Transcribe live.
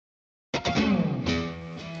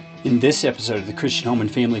In this episode of the Christian Home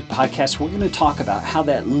and Family Podcast, we're going to talk about how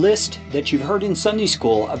that list that you've heard in Sunday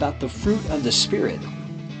school about the fruit of the Spirit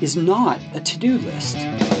is not a to-do list.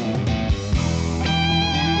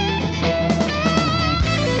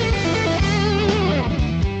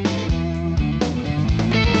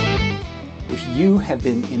 If you have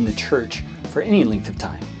been in the church for any length of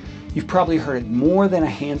time, you've probably heard more than a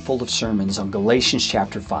handful of sermons on Galatians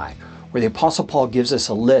chapter 5, where the Apostle Paul gives us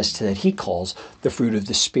a list that he calls the fruit of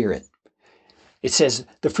the Spirit. It says,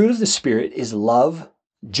 the fruit of the Spirit is love,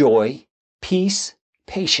 joy, peace,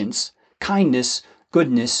 patience, kindness,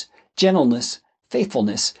 goodness, gentleness,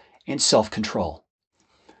 faithfulness, and self-control.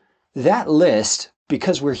 That list,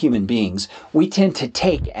 because we're human beings, we tend to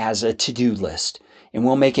take as a to-do list. And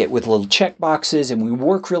we'll make it with little check boxes, and we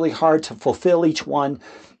work really hard to fulfill each one,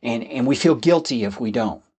 and we feel guilty if we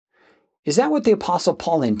don't. Is that what the Apostle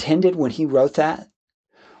Paul intended when he wrote that?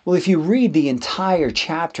 Well, if you read the entire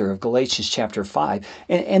chapter of Galatians chapter 5,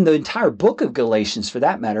 and the entire book of Galatians for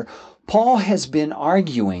that matter, Paul has been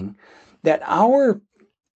arguing that our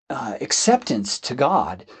acceptance to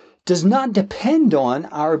God does not depend on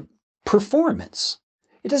our performance.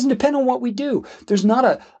 It doesn't depend on what we do. There's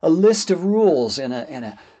not a list of rules and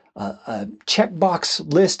a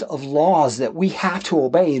checkbox list of laws that we have to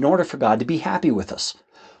obey in order for God to be happy with us.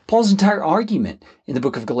 Paul's entire argument in the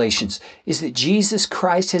book of Galatians is that Jesus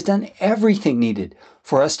Christ has done everything needed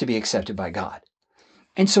for us to be accepted by God.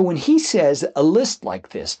 And so when he says a list like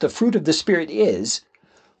this, the fruit of the Spirit is,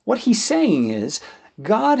 what he's saying is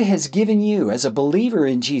God has given you, as a believer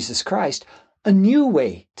in Jesus Christ, a new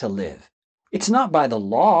way to live. It's not by the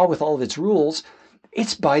law with all of its rules.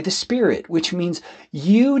 It's by the Spirit, which means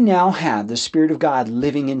you now have the Spirit of God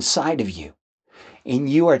living inside of you. And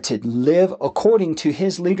you are to live according to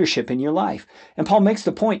His leadership in your life. And Paul makes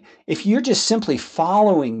the point, if you're just simply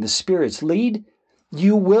following the Spirit's lead,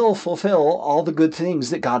 you will fulfill all the good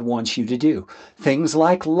things that God wants you to do. Things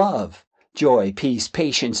like love, joy, peace,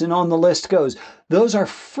 patience, and on the list goes. Those are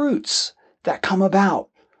fruits that come about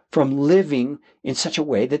from living in such a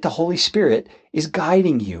way that the Holy Spirit is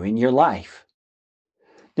guiding you in your life.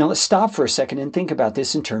 Now let's stop for a second and think about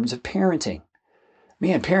this in terms of parenting.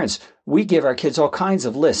 Man, parents, we give our kids all kinds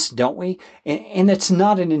of lists, don't we? And it's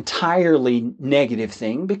not an entirely negative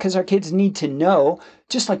thing because our kids need to know,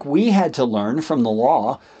 just like we had to learn from the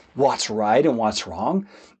law, what's right and what's wrong.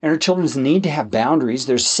 And our children need to have boundaries.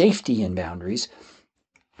 There's safety in boundaries.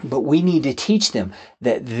 But we need to teach them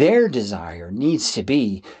that their desire needs to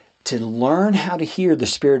be to learn how to hear the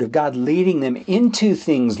Spirit of God leading them into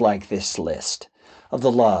things like this list of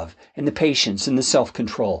the love and the patience and the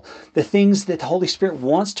self-control. The things that the Holy Spirit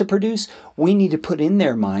wants to produce, we need to put in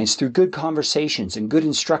their minds through good conversations and good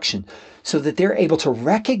instruction so that they're able to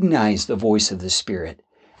recognize the voice of the Spirit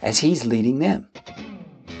as He's leading them.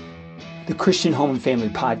 The Christian Home and Family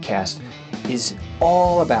Podcast is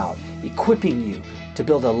all about equipping you to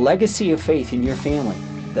build a legacy of faith in your family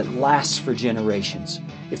that lasts for generations.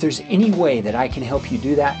 If there's any way that I can help you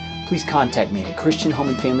do that, please contact me at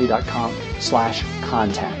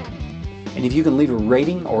christianhomeandfamily.com/contact. And if you can leave a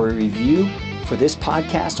rating or a review for this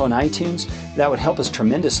podcast on iTunes, that would help us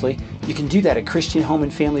tremendously. You can do that at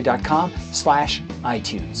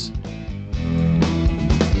christianhomeandfamily.com/iTunes.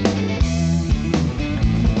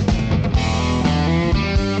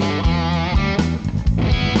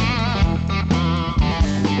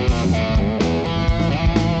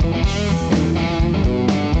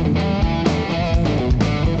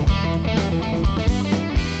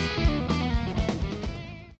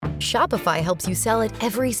 Shopify helps you sell at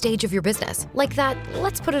every stage of your business. Like that,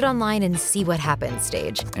 let's put it online and see what happens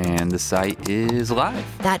stage. And the site is live.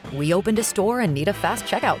 That we opened a store and need a fast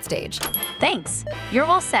checkout stage. Thanks, you're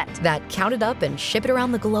all set. That count it up and ship it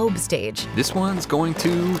around the globe stage. This one's going to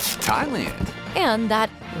Thailand. And that,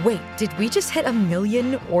 wait, did we just hit 1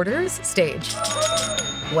 million orders stage?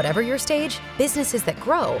 Whatever your stage, businesses that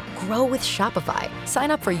grow with Shopify.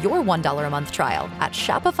 Sign up for your $1 a month trial at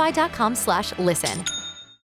shopify.com/listen.